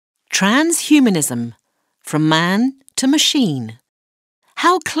Transhumanism, from man to machine.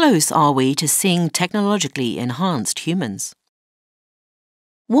 How close are we to seeing technologically enhanced humans?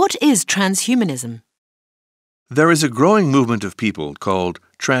 What is transhumanism? There is a growing movement of people called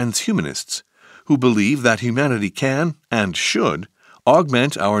transhumanists who believe that humanity can and should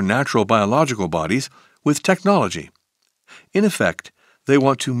augment our natural biological bodies with technology. In effect, they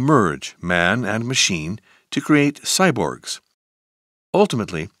want to merge man and machine to create cyborgs.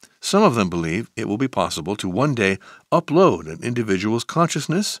 Ultimately, some of them believe it will be possible to one day upload an individual's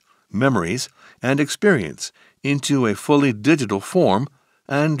consciousness, memories, and experience into a fully digital form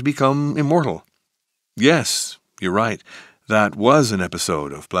and become immortal. Yes, you're right. That was an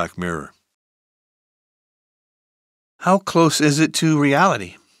episode of Black Mirror. How close is it to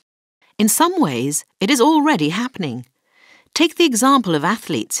reality? In some ways, it is already happening. Take the example of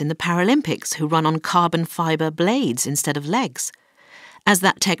athletes in the Paralympics who run on carbon fibre blades instead of legs. As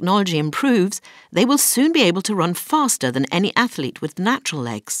that technology improves, they will soon be able to run faster than any athlete with natural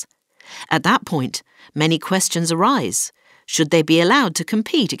legs. At that point, many questions arise. Should they be allowed to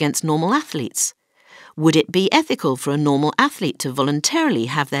compete against normal athletes? Would it be ethical for a normal athlete to voluntarily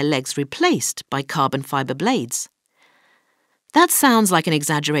have their legs replaced by carbon fibre blades? That sounds like an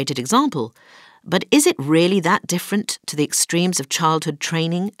exaggerated example, but is it really that different to the extremes of childhood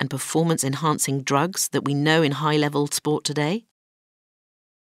training and performance-enhancing drugs that we know in high-level sport today?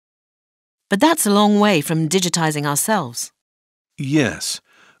 But that's a long way from digitizing ourselves. Yes,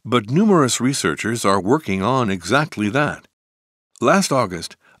 but numerous researchers are working on exactly that. Last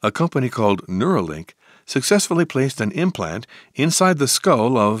August, a company called Neuralink successfully placed an implant inside the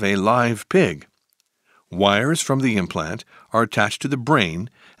skull of a live pig. Wires from the implant are attached to the brain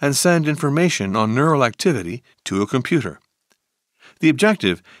and send information on neural activity to a computer. The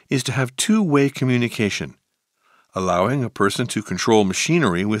objective is to have two-way communication, allowing a person to control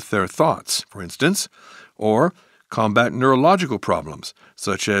machinery with their thoughts, for instance, or combat neurological problems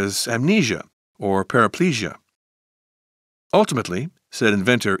such as amnesia or paraplegia. Ultimately, said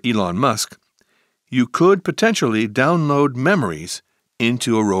inventor Elon Musk, you could potentially download memories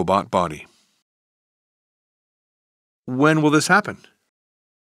into a robot body. When will this happen?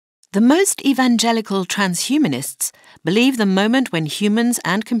 The most evangelical transhumanists believe the moment when humans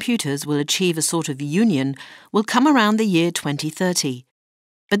and computers will achieve a sort of union will come around the year 2030.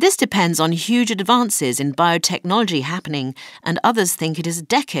 But this depends on huge advances in biotechnology happening, and others think it is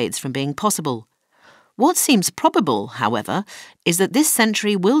decades from being possible. What seems probable, however, is that this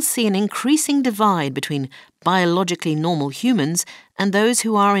century will see an increasing divide between biologically normal humans and those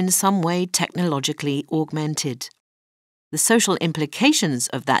who are in some way technologically augmented. The social implications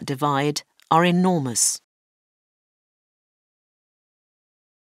of that divide are enormous.